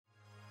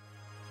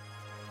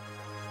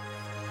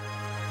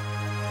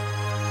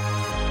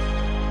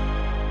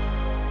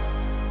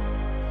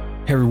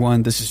Hey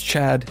everyone, this is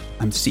Chad.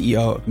 I'm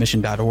CEO of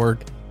Mission.org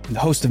and the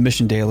host of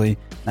Mission Daily,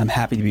 and I'm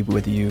happy to be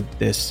with you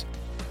this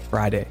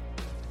Friday.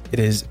 It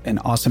is an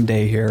awesome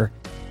day here.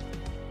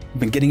 I've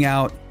been getting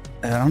out.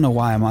 I don't know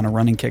why I'm on a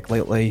running kick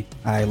lately.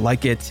 I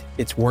like it.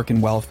 It's working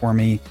well for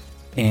me,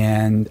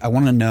 and I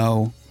want to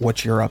know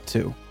what you're up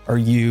to. Are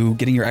you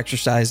getting your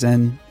exercise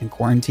in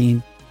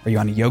quarantine? Are you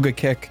on a yoga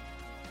kick?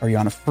 Are you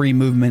on a free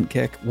movement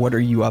kick? What are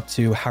you up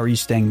to? How are you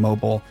staying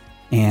mobile?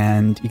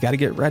 And you got to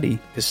get ready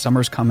because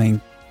summer's coming.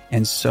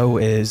 And so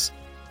is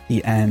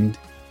the end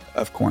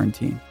of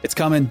quarantine. It's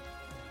coming.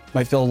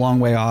 Might feel a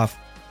long way off,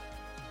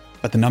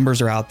 but the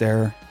numbers are out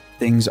there.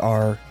 Things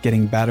are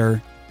getting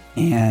better.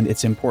 And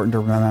it's important to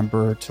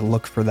remember to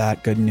look for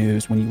that good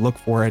news. When you look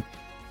for it,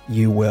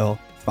 you will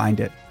find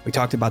it. We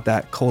talked about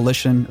that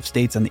coalition of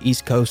states on the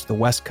East Coast, the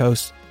West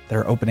Coast that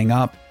are opening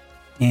up.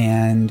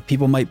 And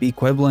people might be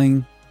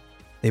quibbling.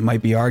 They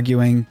might be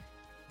arguing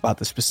about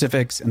the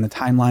specifics and the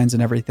timelines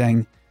and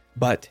everything,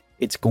 but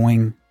it's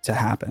going to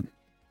happen.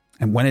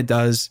 And when it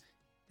does,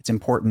 it's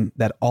important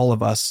that all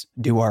of us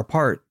do our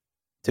part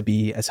to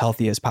be as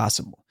healthy as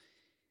possible.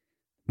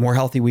 The more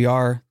healthy we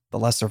are, the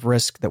less of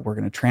risk that we're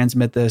going to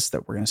transmit this,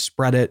 that we're going to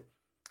spread it.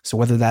 So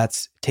whether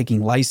that's taking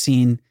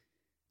lysine,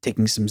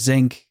 taking some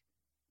zinc,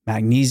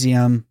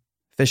 magnesium,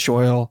 fish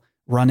oil,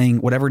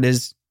 running, whatever it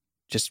is,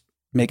 just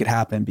make it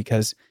happen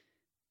because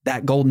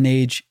that golden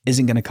age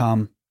isn't going to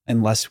come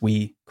unless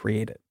we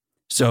create it.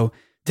 So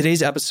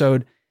today's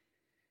episode,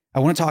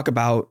 I want to talk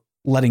about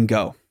letting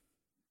go.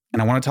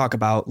 And I want to talk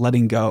about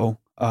letting go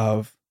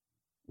of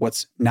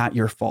what's not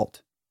your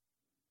fault.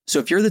 So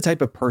if you're the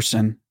type of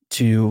person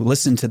to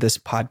listen to this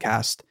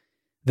podcast,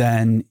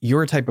 then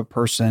you're a type of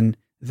person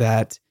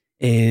that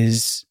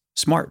is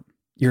smart.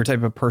 You're a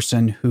type of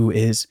person who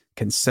is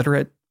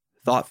considerate,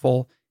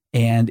 thoughtful,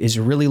 and is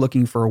really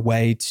looking for a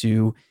way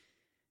to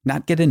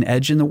not get an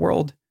edge in the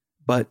world,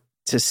 but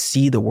to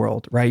see the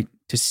world, right?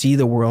 To see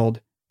the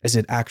world as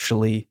it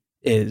actually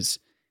is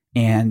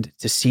and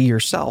to see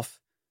yourself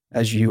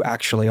as you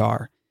actually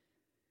are.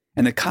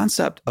 And the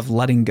concept of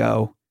letting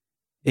go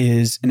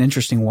is an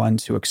interesting one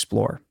to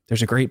explore.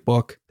 There's a great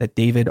book that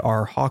David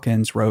R.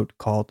 Hawkins wrote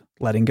called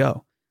Letting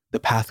Go, The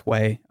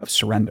Pathway of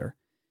Surrender.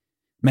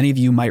 Many of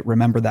you might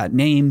remember that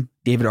name,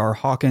 David R.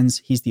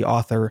 Hawkins. He's the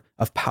author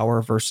of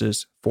Power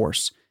versus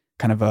Force,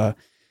 kind of a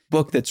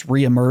book that's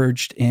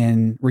reemerged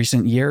in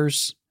recent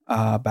years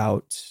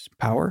about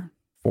power,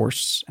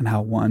 force, and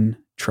how one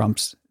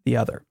trumps the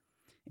other.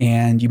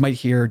 And you might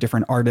hear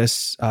different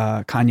artists.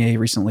 Kanye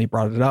recently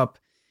brought it up.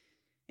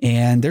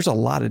 And there's a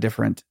lot of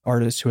different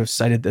artists who have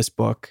cited this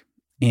book.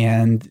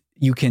 And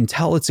you can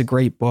tell it's a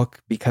great book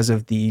because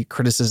of the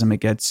criticism it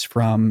gets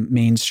from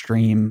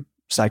mainstream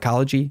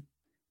psychology.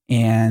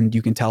 And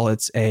you can tell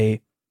it's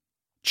a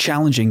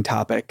challenging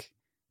topic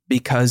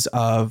because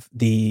of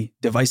the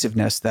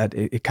divisiveness that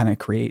it kind of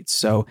creates.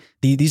 So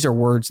these are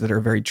words that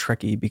are very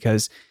tricky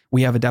because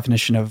we have a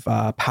definition of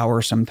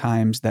power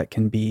sometimes that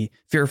can be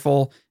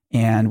fearful.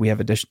 And we have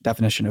a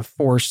definition of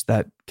force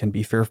that can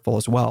be fearful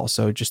as well.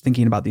 So just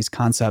thinking about these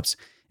concepts,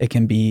 it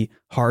can be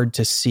hard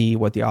to see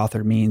what the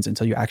author means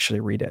until you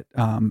actually read it.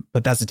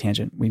 But that's a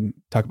tangent. We can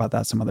talk about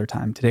that some other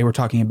time. Today, we're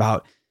talking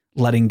about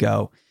letting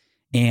go.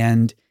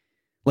 And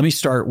let me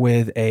start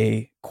with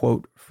a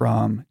quote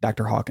from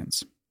Dr.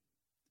 Hawkins.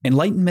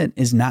 Enlightenment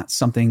is not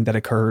something that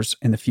occurs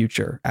in the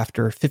future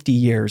after 50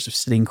 years of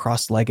sitting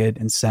cross-legged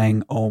and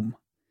saying Om.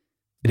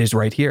 It is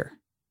right here,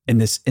 in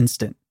this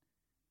instant.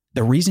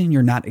 The reason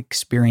you're not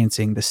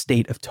experiencing the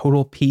state of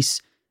total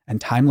peace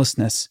and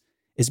timelessness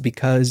is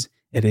because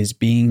it is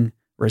being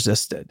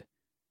resisted.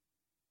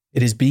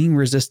 It is being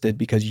resisted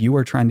because you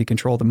are trying to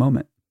control the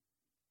moment.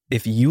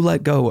 If you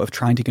let go of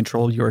trying to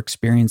control your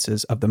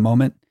experiences of the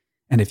moment,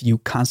 and if you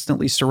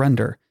constantly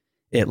surrender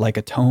it like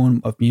a tone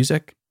of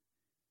music,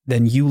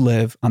 then you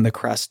live on the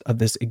crest of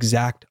this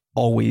exact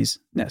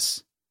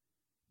alwaysness.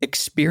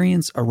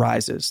 Experience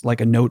arises like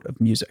a note of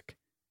music.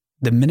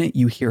 The minute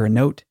you hear a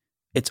note,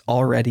 it's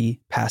already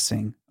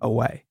passing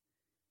away.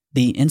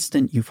 The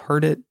instant you've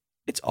heard it,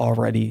 it's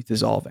already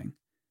dissolving.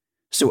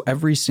 So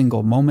every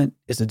single moment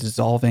is a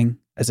dissolving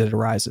as it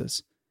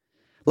arises.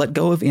 Let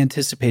go of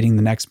anticipating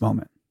the next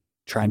moment,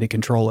 trying to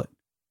control it,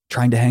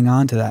 trying to hang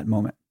on to that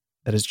moment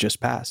that has just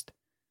passed.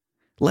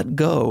 Let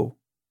go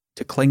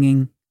to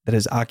clinging that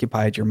has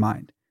occupied your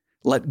mind.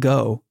 Let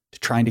go to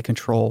trying to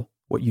control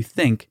what you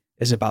think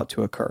is about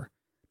to occur.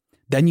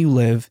 Then you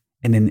live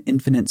in an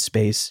infinite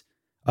space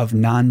of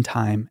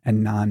non-time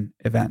and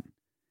non-event.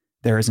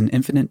 There is an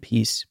infinite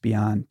peace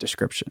beyond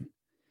description.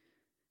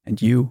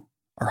 And you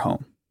are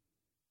home.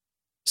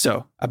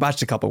 So I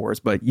botched a couple words,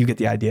 but you get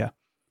the idea.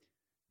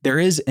 There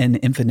is an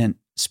infinite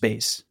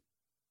space.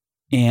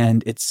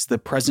 And it's the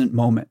present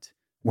moment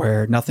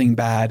where nothing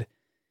bad,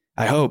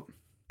 I hope,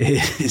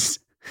 is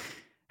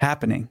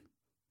happening.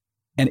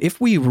 And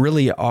if we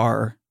really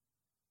are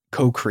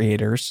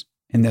co-creators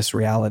in this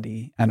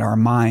reality and our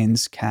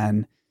minds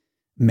can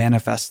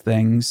manifest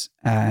things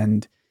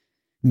and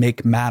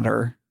make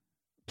matter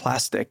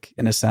plastic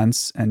in a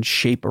sense and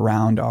shape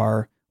around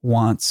our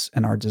wants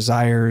and our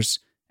desires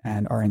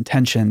and our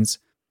intentions,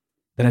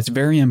 then it's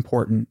very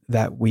important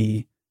that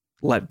we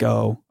let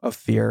go of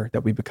fear,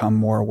 that we become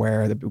more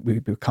aware, that we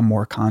become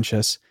more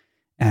conscious,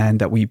 and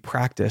that we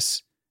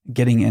practice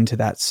getting into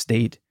that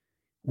state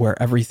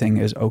where everything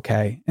is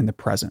okay in the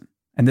present.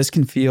 And this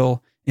can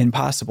feel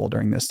impossible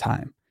during this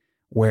time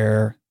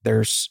where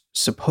there's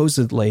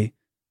supposedly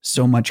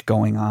so much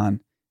going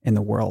on in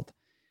the world.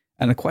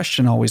 And a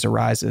question always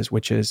arises,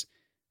 which is,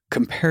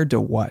 compared to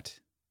what?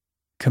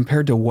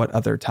 Compared to what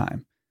other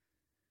time?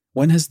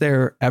 When has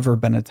there ever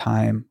been a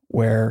time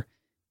where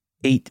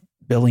 8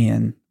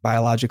 billion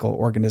biological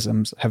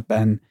organisms have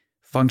been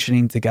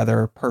functioning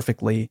together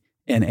perfectly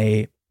in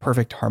a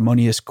perfect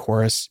harmonious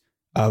chorus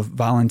of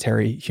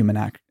voluntary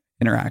human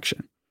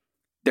interaction?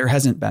 There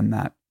hasn't been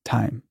that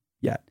time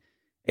yet.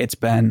 It's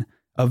been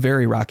a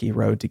very rocky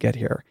road to get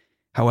here.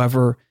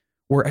 However,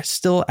 we're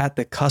still at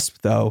the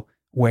cusp, though,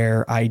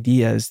 where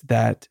ideas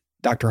that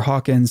Dr.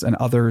 Hawkins and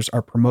others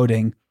are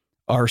promoting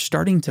are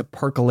starting to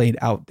percolate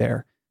out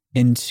there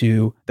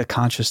into the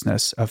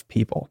consciousness of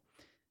people.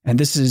 And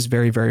this is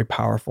very, very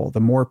powerful. The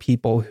more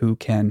people who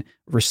can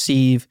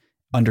receive,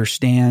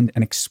 understand,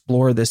 and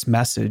explore this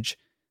message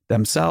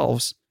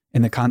themselves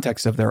in the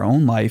context of their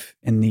own life,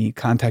 in the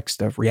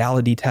context of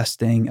reality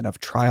testing and of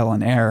trial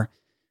and error,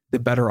 the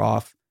better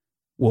off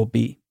we'll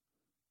be.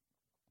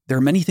 There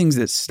are many things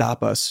that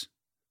stop us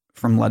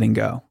from letting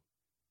go.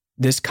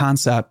 This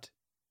concept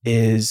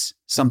is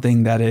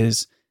something that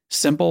is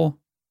simple,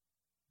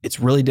 it's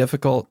really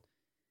difficult,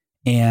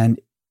 and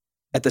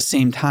at the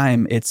same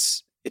time,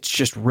 it's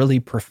just really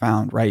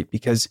profound, right?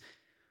 Because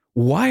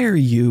why are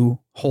you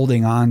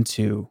holding on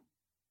to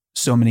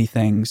so many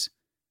things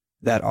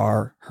that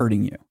are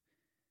hurting you?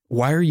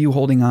 Why are you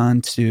holding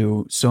on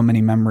to so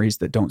many memories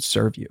that don't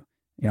serve you?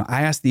 You know,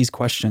 I ask these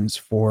questions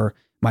for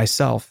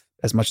myself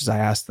as much as I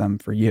ask them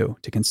for you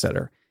to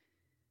consider.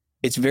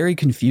 It's very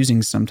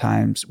confusing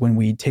sometimes when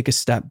we take a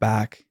step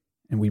back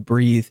and we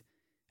breathe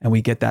and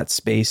we get that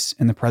space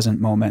in the present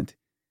moment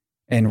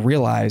and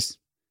realize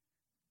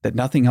that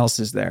nothing else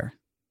is there.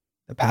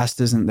 The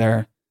past isn't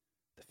there.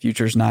 The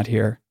future's not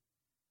here.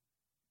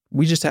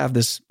 We just have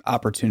this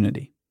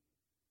opportunity.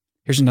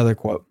 Here's another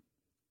quote.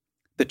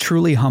 The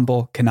truly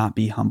humble cannot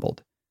be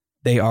humbled.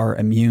 They are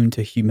immune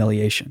to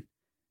humiliation.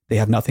 They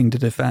have nothing to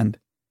defend.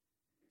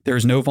 There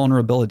is no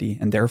vulnerability,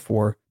 and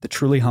therefore, the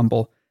truly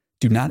humble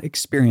do not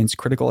experience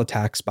critical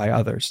attacks by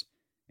others.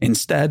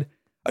 Instead,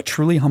 a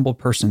truly humble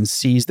person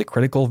sees the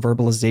critical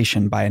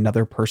verbalization by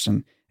another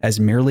person as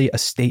merely a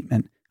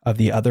statement of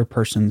the other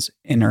person's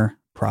inner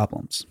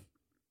problems.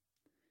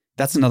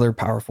 That's another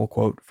powerful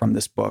quote from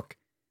this book.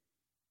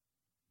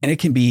 And it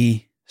can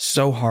be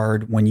so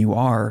hard when you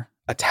are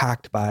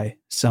attacked by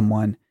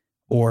someone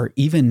or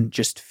even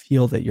just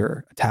feel that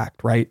you're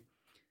attacked, right?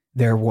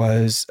 There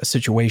was a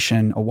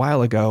situation a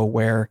while ago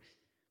where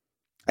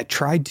I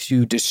tried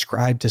to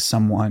describe to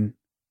someone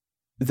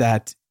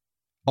that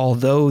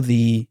although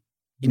we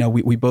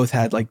both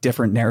had like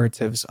different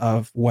narratives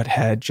of what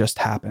had just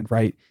happened,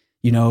 right?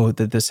 You know,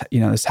 that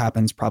this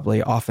happens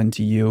probably often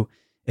to you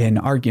in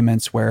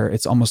arguments where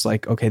it's almost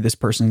like, okay, this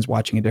person's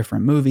watching a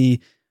different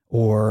movie,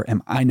 or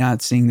am I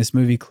not seeing this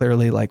movie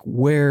clearly? Like,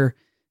 where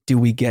do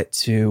we get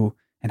to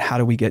and how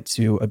do we get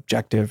to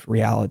objective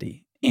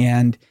reality?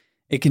 And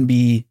it can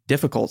be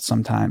difficult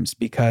sometimes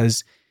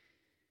because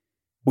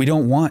we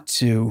don't want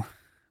to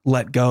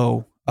let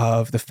go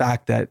of the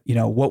fact that, you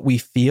know, what we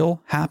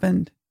feel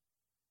happened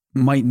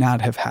might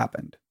not have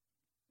happened.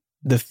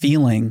 The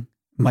feeling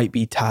might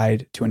be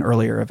tied to an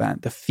earlier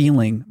event. The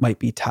feeling might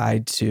be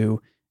tied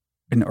to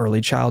an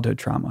early childhood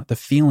trauma. The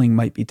feeling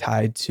might be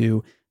tied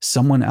to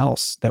someone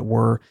else that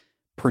we're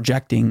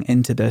projecting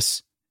into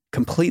this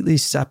completely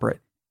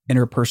separate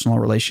interpersonal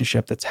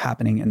relationship that's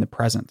happening in the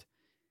present.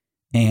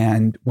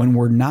 And when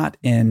we're not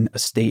in a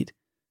state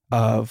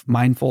of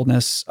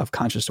mindfulness, of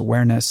conscious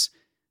awareness,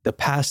 the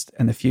past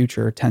and the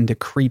future tend to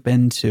creep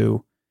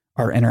into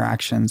our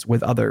interactions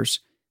with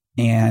others.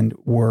 And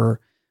we're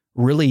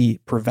really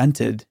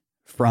prevented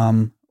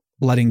from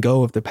letting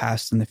go of the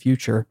past and the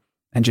future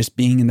and just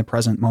being in the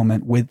present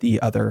moment with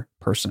the other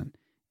person.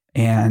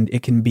 And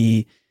it can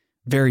be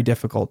very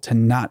difficult to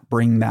not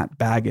bring that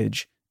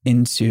baggage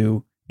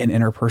into an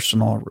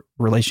interpersonal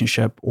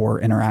relationship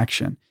or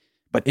interaction.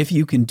 But if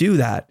you can do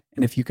that,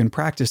 and if you can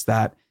practice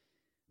that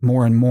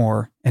more and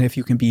more, and if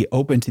you can be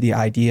open to the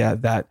idea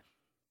that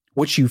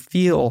what you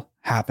feel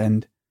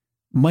happened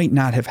might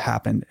not have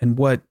happened, and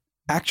what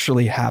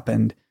actually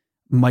happened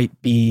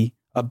might be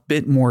a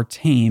bit more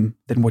tame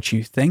than what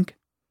you think,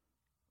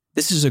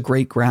 this is a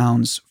great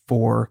grounds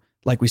for,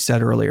 like we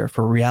said earlier,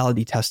 for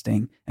reality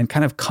testing and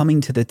kind of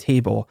coming to the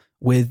table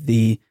with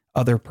the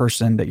other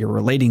person that you're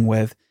relating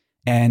with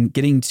and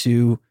getting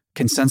to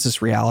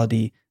consensus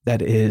reality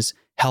that is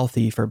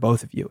healthy for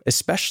both of you,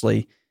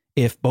 especially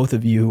if both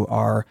of you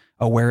are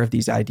aware of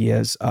these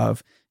ideas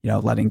of, you know,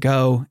 letting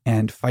go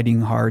and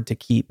fighting hard to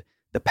keep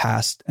the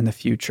past and the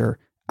future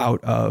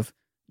out of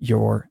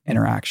your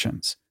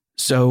interactions.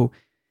 So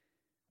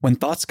when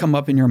thoughts come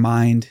up in your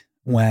mind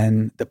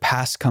when the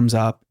past comes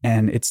up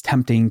and it's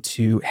tempting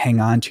to hang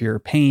on to your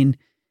pain,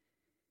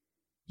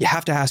 you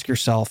have to ask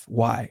yourself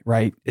why,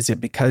 right? Is it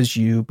because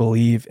you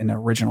believe in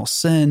original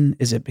sin?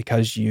 Is it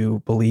because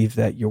you believe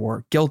that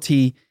you're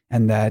guilty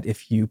and that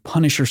if you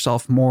punish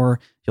yourself more,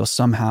 you'll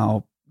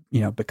somehow,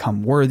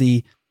 become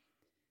worthy?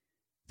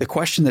 The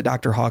question that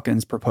Dr.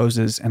 Hawkins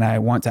proposes, and I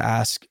want to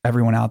ask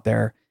everyone out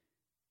there,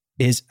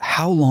 is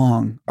how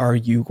long are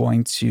you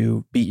going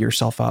to beat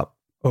yourself up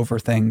over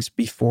things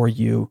before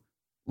you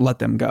let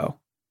them go?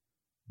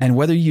 And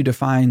whether you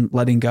define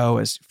letting go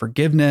as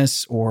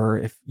forgiveness, or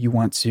if you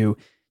want to,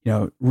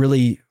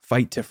 really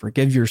fight to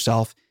forgive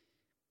yourself,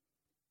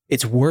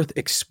 it's worth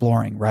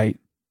exploring, right?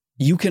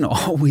 You can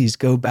always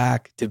go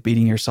back to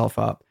beating yourself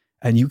up,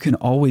 and you can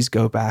always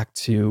go back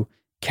to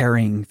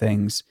carrying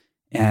things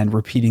and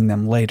repeating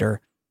them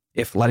later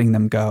if letting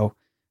them go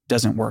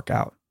doesn't work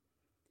out.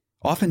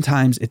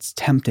 Oftentimes, it's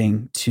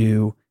tempting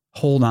to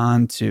hold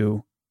on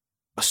to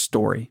a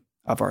story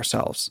of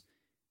ourselves.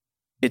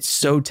 It's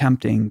so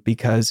tempting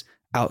because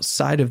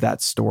outside of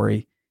that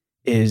story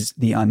is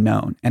the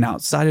unknown. And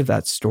outside of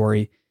that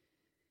story,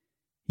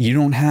 you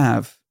don't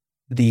have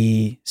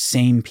the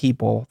same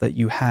people that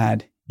you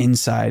had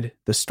inside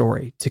the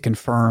story to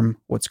confirm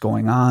what's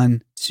going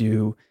on,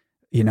 to,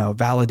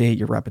 validate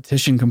your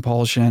repetition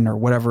compulsion or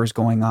whatever is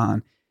going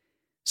on.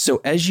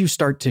 So as you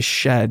start to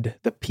shed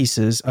the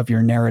pieces of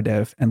your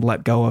narrative and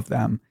let go of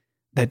them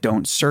that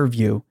don't serve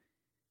you,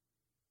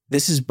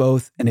 this is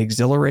both an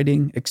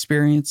exhilarating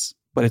experience,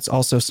 but it's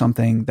also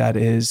something that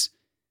is,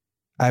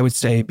 I would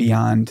say,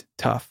 beyond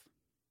tough.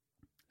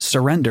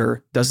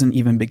 Surrender doesn't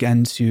even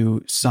begin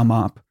to sum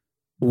up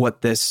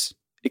what this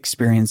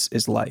experience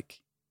is like.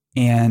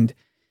 And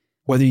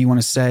whether you want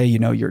to say,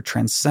 you're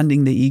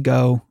transcending the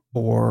ego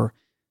or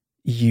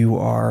you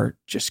are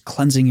just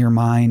cleansing your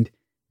mind,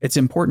 it's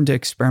important to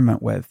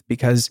experiment with,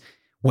 because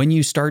when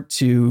you start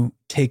to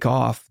take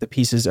off the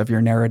pieces of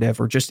your narrative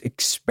or just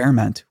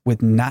experiment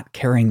with not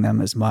carrying them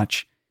as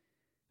much,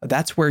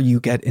 that's where you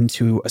get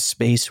into a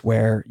space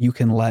where you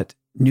can let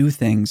new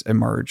things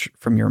emerge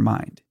from your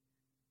mind.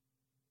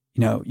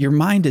 Your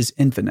mind is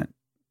infinite.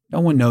 No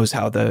one knows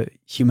how the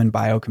human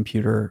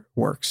biocomputer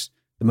works,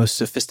 the most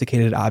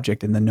sophisticated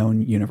object in the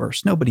known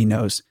universe. Nobody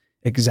knows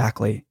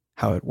exactly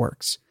how it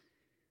works.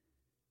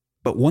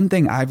 But one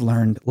thing I've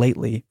learned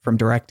lately from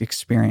direct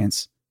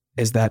experience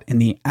is that in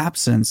the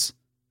absence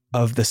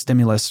of the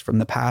stimulus from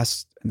the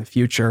past and the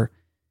future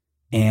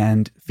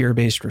and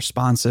fear-based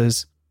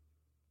responses,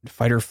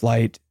 fight or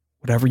flight,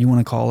 whatever you want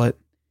to call it,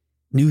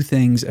 new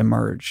things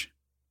emerge.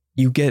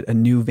 You get a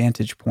new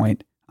vantage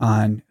point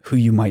on who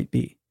you might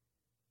be.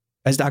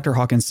 As Dr.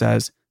 Hawkins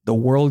says, the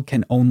world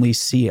can only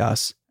see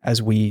us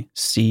as we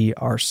see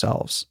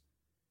ourselves.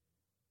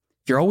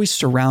 If you're always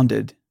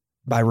surrounded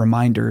by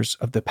reminders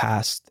of the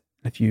past,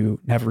 if you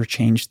never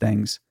change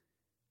things,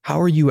 how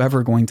are you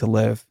ever going to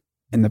live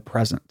in the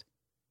present?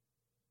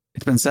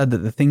 It's been said that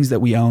the things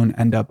that we own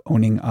end up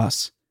owning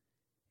us.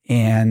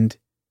 And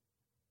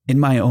in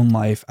my own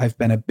life, I've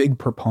been a big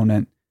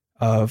proponent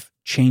of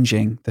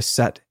changing the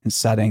set and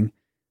setting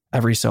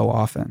every so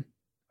often,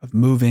 of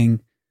moving,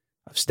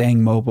 of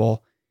staying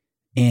mobile.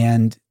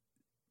 And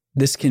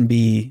this can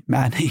be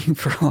maddening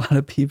for a lot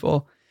of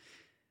people,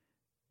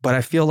 but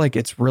I feel like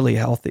it's really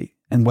healthy.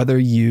 And whether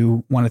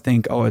you want to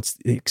think, oh, it's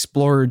the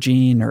explorer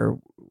gene or,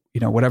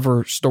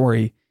 whatever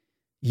story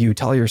you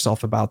tell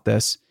yourself about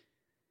this,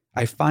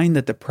 I find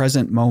that the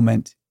present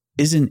moment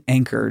isn't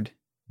anchored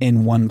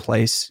in one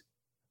place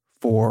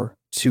for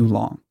too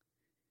long.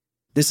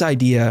 This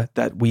idea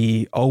that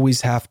we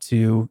always have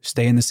to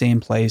stay in the same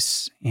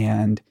place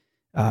and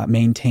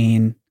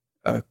maintain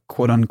a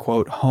quote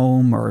unquote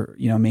home or,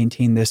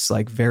 maintain this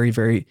like very,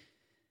 very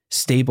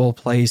stable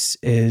place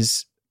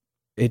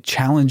it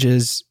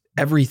challenges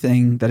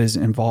everything that is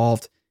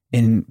involved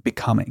in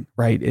becoming,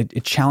 right?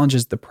 It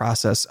challenges the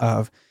process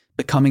of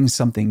becoming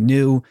something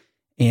new.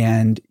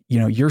 And,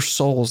 your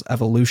soul's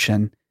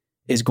evolution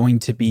is going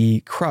to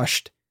be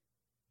crushed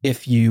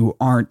if you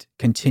aren't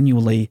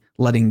continually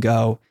letting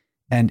go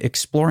and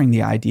exploring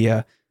the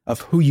idea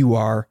of who you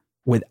are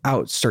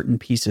without certain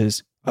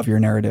pieces of your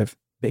narrative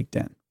baked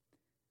in.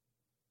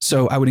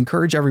 So I would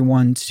encourage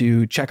everyone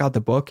to check out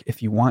the book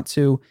if you want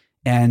to,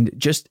 and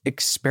just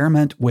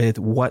experiment with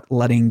what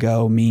letting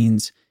go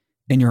means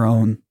in your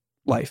own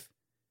life.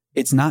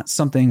 It's not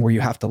something where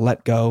you have to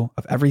let go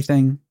of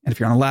everything. And if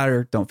you're on a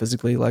ladder, don't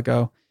physically let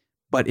go.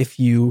 But if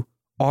you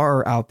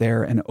are out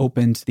there and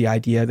open to the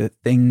idea that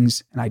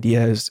things and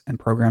ideas and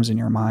programs in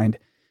your mind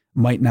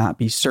might not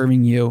be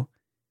serving you,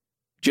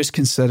 just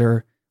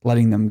consider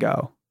letting them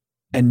go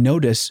and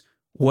notice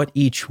what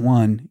each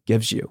one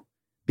gives you,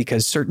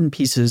 because certain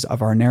pieces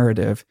of our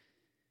narrative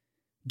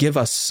give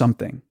us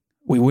something.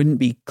 We wouldn't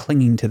be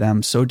clinging to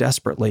them so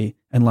desperately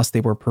unless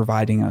they were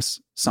providing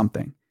us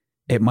something.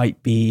 It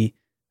might be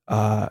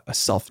a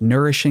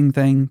self-nourishing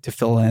thing to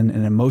fill in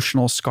an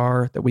emotional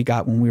scar that we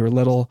got when we were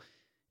little.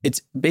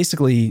 It's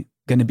basically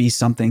going to be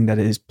something that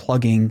is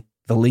plugging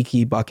the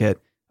leaky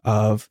bucket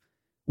of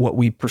what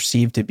we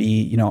perceive to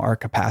be, our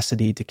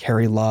capacity to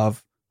carry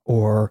love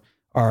or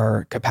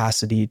our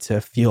capacity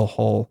to feel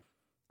whole.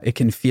 It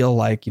can feel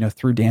like,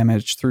 through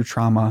damage, through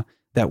trauma,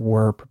 that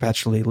we're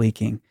perpetually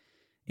leaking.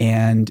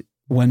 And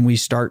when we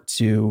start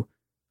to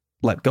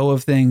let go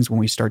of things, when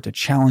we start to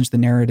challenge the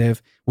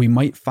narrative, we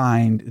might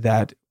find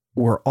that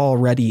we're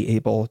already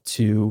able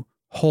to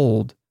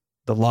hold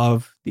the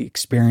love, the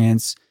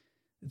experience,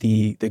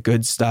 the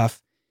good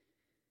stuff.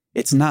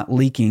 It's not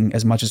leaking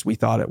as much as we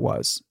thought it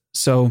was.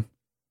 So I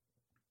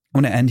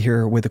want to end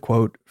here with a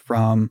quote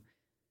from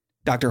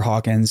Dr.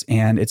 Hawkins,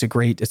 and it's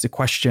a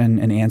question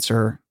and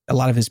answer. A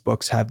lot of his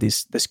books have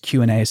this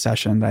Q&A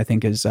session that I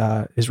think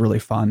is really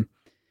fun.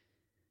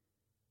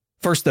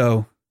 First,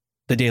 though,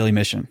 the daily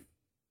mission.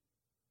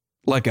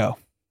 Let go.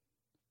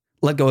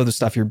 Let go of the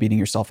stuff you're beating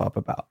yourself up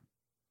about.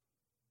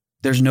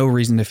 There's no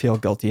reason to feel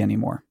guilty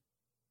anymore.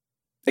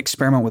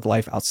 Experiment with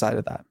life outside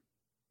of that.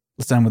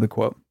 Let's end with a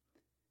quote.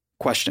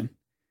 Question.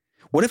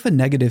 What if a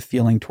negative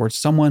feeling towards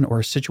someone or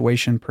a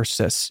situation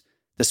persists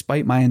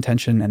despite my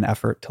intention and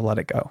effort to let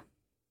it go?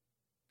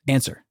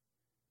 Answer.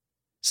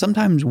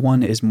 Sometimes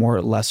one is more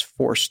or less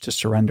forced to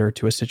surrender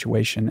to a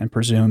situation and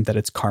presume that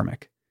it's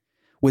karmic.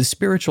 With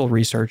spiritual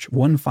research,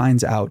 one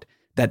finds out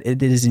that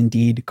it is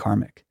indeed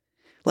karmic.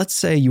 Let's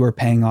say you are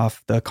paying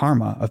off the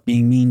karma of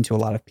being mean to a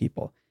lot of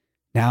people.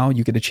 Now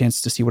you get a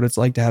chance to see what it's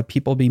like to have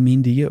people be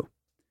mean to you.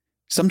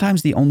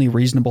 Sometimes the only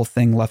reasonable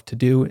thing left to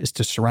do is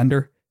to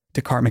surrender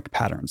to karmic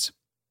patterns.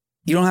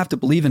 You don't have to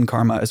believe in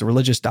karma as a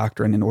religious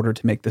doctrine in order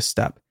to make this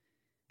step.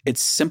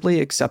 It's simply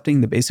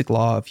accepting the basic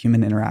law of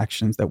human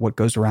interactions that what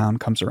goes around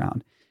comes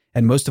around.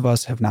 And most of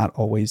us have not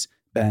always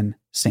been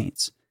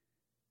saints.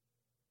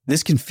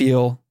 This can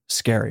feel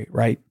scary,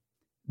 right?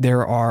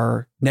 There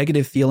are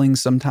negative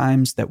feelings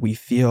sometimes that we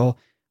feel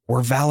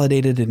we're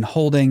validated in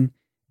holding,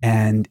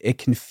 and it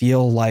can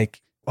feel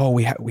like, oh,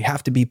 we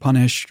have to be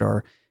punished,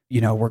 or,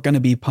 we're going to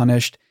be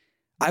punished.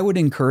 I would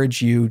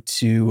encourage you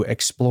to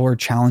explore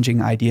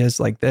challenging ideas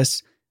like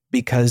this,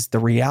 because the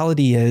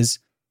reality is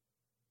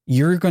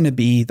you're going to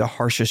be the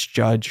harshest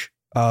judge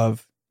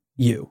of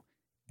you.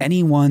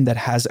 Anyone that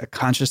has a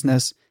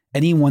consciousness,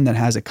 anyone that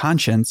has a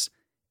conscience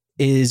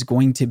is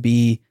going to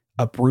be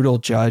a brutal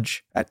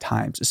judge at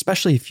times,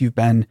 especially if you've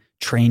been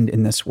trained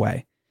in this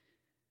way.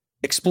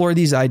 Explore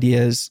these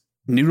ideas,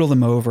 noodle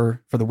them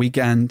over for the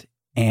weekend,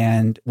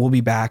 and we'll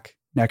be back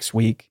next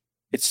week.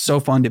 It's so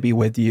fun to be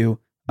with you.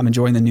 I'm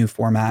enjoying the new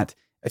format.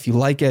 If you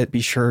like it,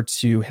 be sure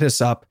to hit us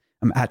up.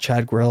 I'm at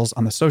Chad Grills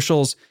on the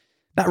socials.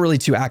 Not really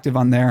too active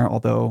on there,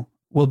 although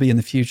we'll be in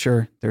the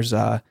future. There's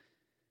a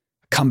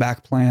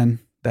comeback plan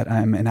that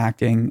I'm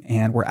enacting,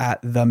 and we're at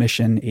The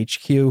Mission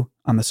HQ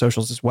on the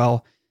socials as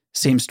well.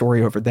 Same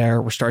story over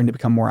there. We're starting to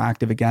become more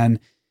active again,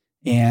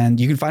 and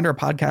you can find our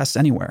podcasts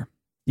anywhere.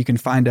 You can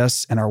find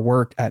us and our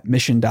work at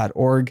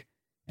mission.org.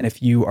 And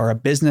if you are a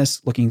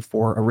business looking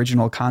for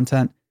original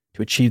content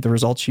to achieve the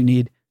results you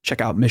need,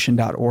 check out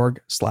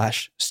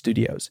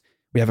mission.org/studios.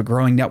 We have a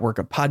growing network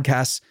of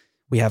podcasts.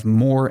 We have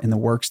more in the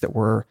works that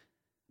we're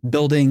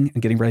building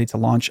and getting ready to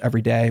launch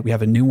every day. We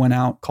have a new one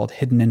out called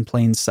Hidden in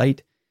Plain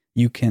Sight.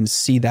 You can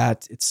see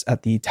that. It's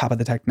at the top of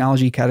the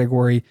technology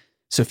category.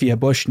 Sophia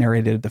Bush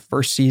narrated the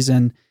first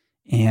season,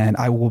 and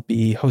I will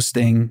be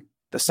hosting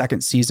the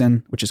second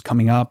season, which is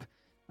coming up,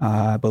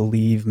 I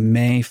believe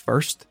May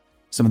 1st.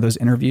 Some of those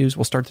interviews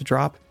will start to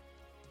drop.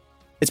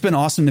 It's been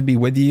awesome to be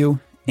with you.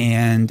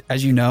 And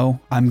as you know,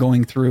 I'm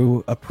going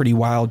through a pretty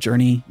wild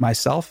journey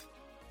myself,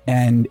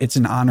 and it's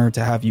an honor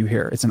to have you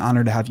here. It's an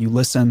honor to have you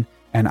listen,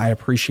 and I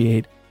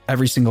appreciate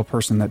every single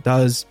person that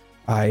does.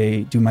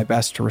 I do my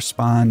best to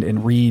respond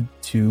and read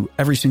to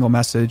every single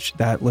message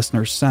that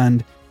listeners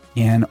send,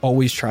 and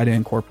always try to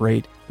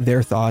incorporate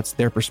their thoughts,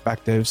 their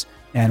perspectives,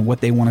 and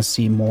what they want to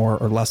see more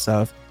or less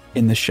of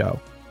in the show.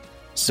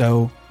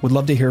 So would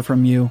love to hear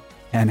from you,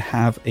 and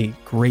have a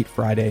great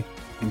Friday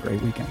and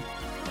great weekend.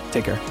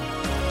 Take care.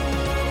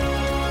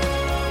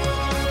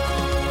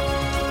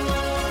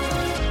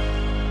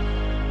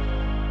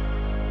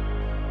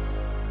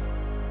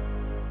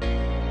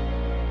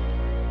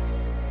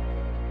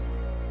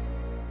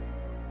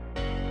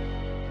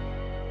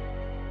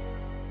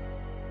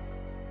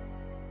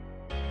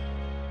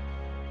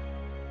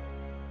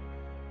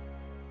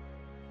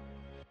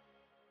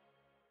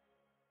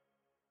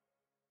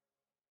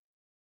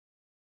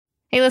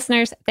 Hey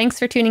listeners, thanks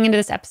for tuning into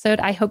this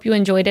episode. I hope you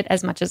enjoyed it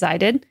as much as I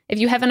did. If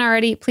you haven't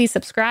already, please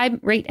subscribe,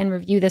 rate, and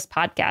review this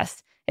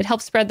podcast. It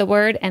helps spread the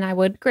word, and I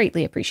would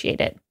greatly appreciate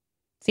it.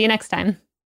 See you next time.